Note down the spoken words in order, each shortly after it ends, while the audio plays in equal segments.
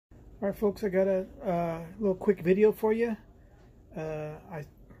Alright folks, I got a little quick video for you. I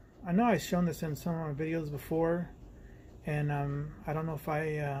know I've shown this in some of my videos before, and I don't know if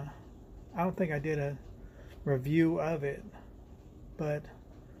I don't think I did a review of it, but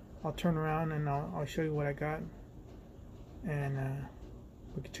I'll turn around and I'll show you what I got, and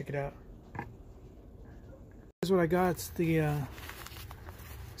we can check it out. Here's what I got. It's the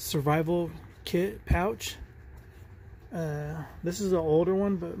survival kit pouch. This is an older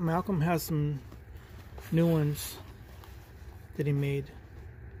one, but Malcolm has some new ones that he made,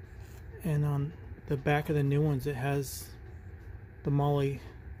 and on the back of the new ones it has the molly,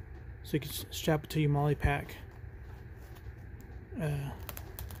 so you can strap it to your molly pack.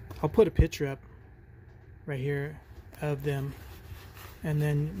 I'll put a picture up right here of them, and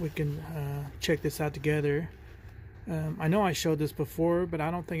then we can check this out together. I know I showed this before, but I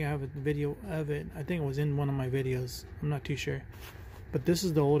don't think I have a video of it. I think it was in one of my videos. I'm not too sure. But this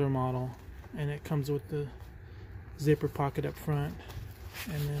is the older model, and it comes with the zipper pocket up front,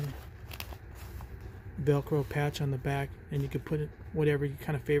 and then Velcro patch on the back, and you can put it whatever your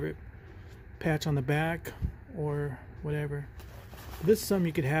kind of favorite patch on the back or whatever. This is something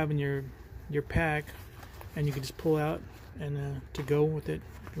you could have in your pack, and you can just pull out and to go with it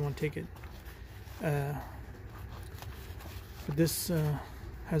if you want to take it. But this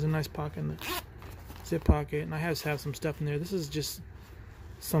has a nice pocket in the zip pocket, and I have some stuff in there. This is just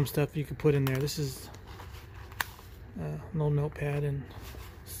some stuff you can put in there. This is a little notepad and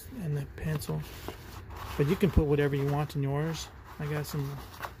the pencil, but you can put whatever you want in yours. I got some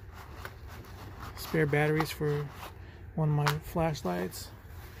spare batteries for one of my flashlights,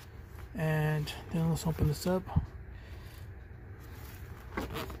 and then let's open this up.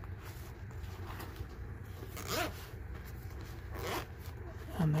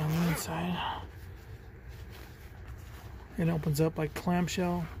 And then on the inside, it opens up like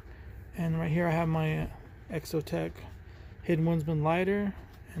clamshell. And right here I have my Exotech HiddenWoodsmen lighter,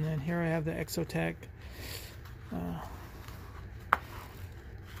 and then here I have the Exotech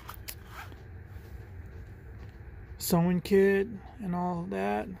sewing kit and all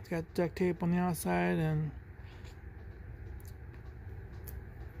that. It's got duct tape on the outside, and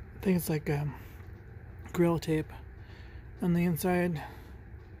I think it's like grill tape on the inside.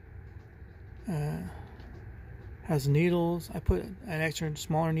 Has needles. I put an extra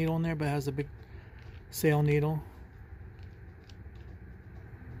smaller needle in there, but it has a big sail needle.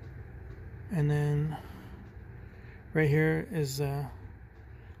 And then right here is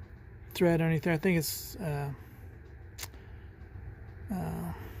thread underneath there. I think it's what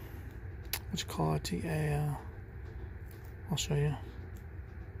you call it? I'll show you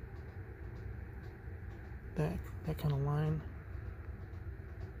that kind of line.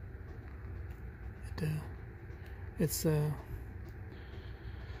 It's a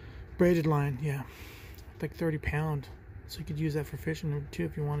braided line, yeah, like 30 pound, so you could use that for fishing too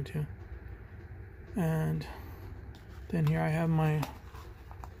if you wanted to. And then here I have my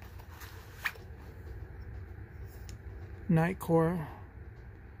Nightcore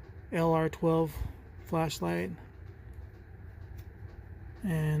LR12 flashlight,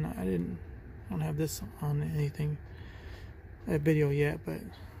 and I don't have this on anything, a video yet, but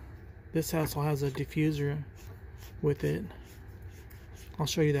this also has a diffuser with it. I'll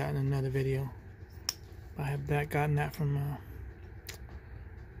show you that in another video. I have gotten that from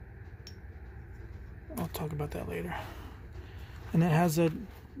I'll talk about that later. And it has a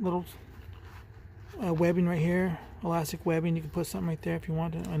little webbing right here, elastic webbing. You can put something right there if you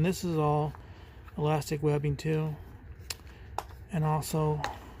want to. And this is all elastic webbing too. And also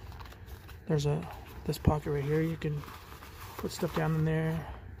there's this pocket right here. You can put stuff down in there.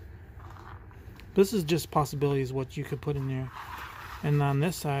 This is just possibilities what you could put in there. And on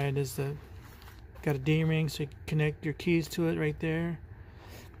this side is got a D-ring, so you can connect your keys to it right there.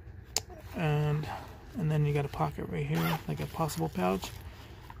 And then you got a pocket right here, like a possible pouch.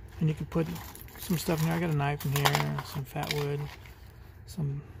 And you can put some stuff in here. I got a knife in here, some fat wood,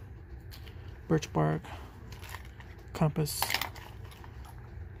 some birch bark, compass,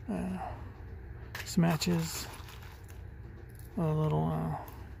 some matches, a little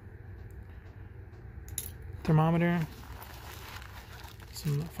thermometer,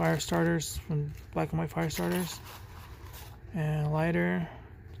 some fire starters from Black and White Fire Starters, and a lighter,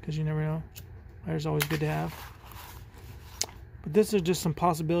 because you never know. Lighter's always good to have. But this is just some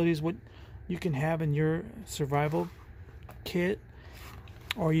possibilities what you can have in your survival kit,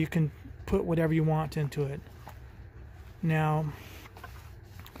 or you can put whatever you want into it. Now,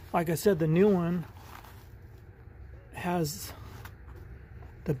 like I said, the new one has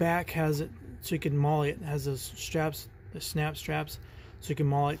the back has it so you can molly it. It has those straps, the snap straps, so you can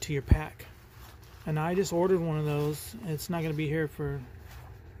maul it to your pack. And I just ordered one of those. It's not going to be here for,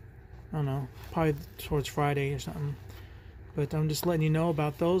 I don't know, probably towards Friday or something. But I'm just letting you know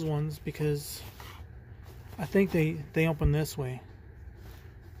about those ones because I think they open this way.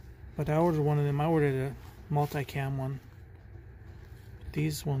 But I ordered one of them. I ordered a multi-cam one.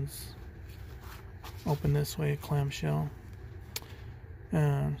 These ones open this way, a clamshell.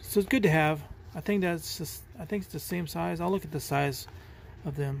 So it's good to have. I think that's just, I think it's the same size. I'll look at the size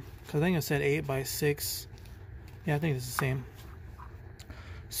of them because I think I said 8 by 6. Yeah, I think it's the same.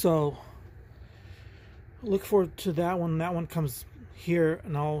 So look forward to that one. That one comes here,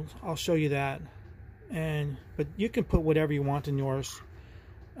 and I'll show you that. But you can put whatever you want in yours.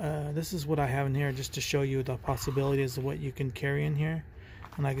 This is what I have in here just to show you the possibilities of what you can carry in here.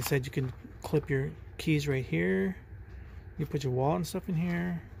 And like I said, you can clip your keys right here. You put your wallet and stuff in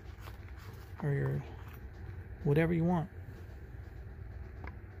here, or your whatever you want.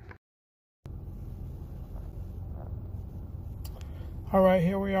 Alright,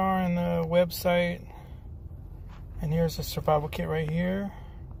 here we are on the website, and here's the survival kit right here.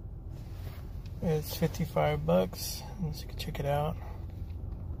 It's $55, so you can check it out.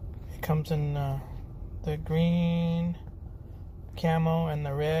 It comes in the green camo and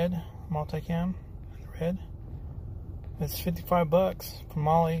the red multicam and the red. It's $55 from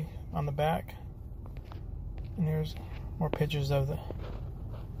Molly on the back. And here's more pictures of the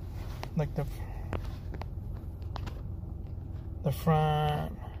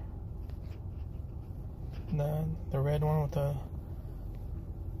front, the red one with the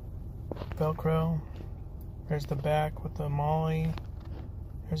Velcro. Here's the back with the Molly.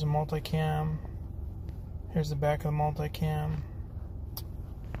 Here's a multicam. Here's the back of the multicam.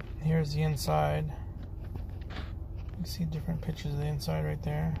 Here's the inside. You can see different pictures of the inside right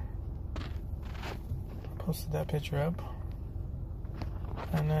there. I posted that picture up.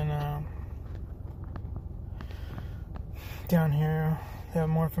 And then down here they have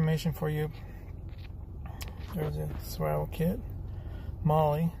more information for you. There's a survival kit.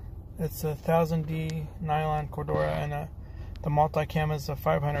 Molly. It's a 1000D nylon Cordura, and the multicam is a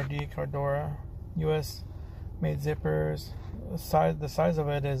 500D Cordura. US made zippers. The size of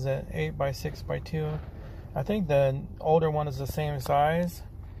it is an 8 by 6 by 2. I think the older one is the same size.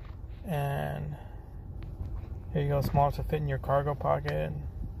 And here you go, small to fit in your cargo pocket. And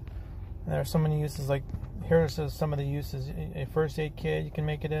there are so many uses. Like here's some of the uses: a first aid kit. You can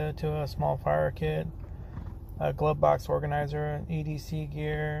make it into a small fire kit. A glove box organizer, EDC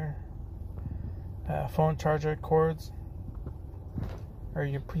gear, phone charger cords, or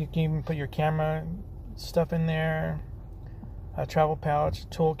you can even put your camera stuff in there. A travel pouch,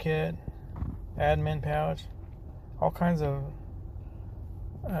 toolkit, admin pouch, all kinds of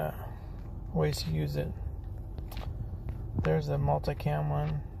ways to use it. There's a multicam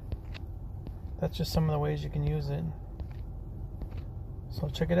one. That's just some of the ways you can use it. So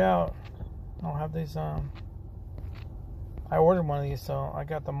check it out. I'll have these. I ordered one of these, so I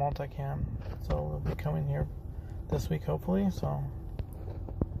got the multicam. So it'll be coming here this week, hopefully. So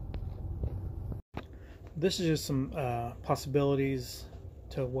this is just some possibilities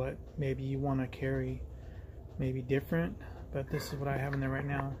to what maybe you want to carry, maybe different. But this is what I have in there right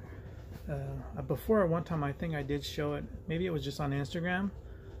now. Before, one time I think I did show it. Maybe it was just on Instagram.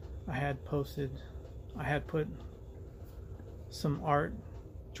 I had put some art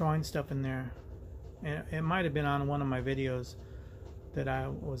drawing stuff in there. And it might have been on one of my videos that I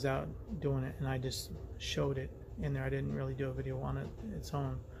was out doing it, and I just showed it in there. I didn't really do a video on it its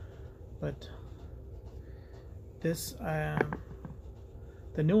own. But this, the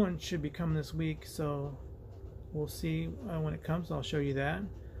new one should be coming this week, so we'll see when it comes. I'll show you that.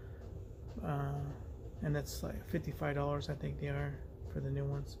 And that's like $55, I think they are, for the new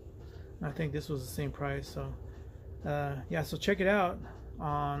ones. And I think this was the same price. So yeah, so check it out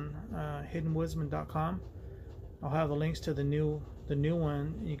on HiddenWoodsmen.com. I'll have the links to the new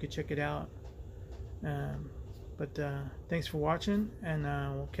one. You can check it out. But thanks for watching, and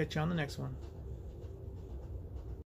we'll catch you on the next one.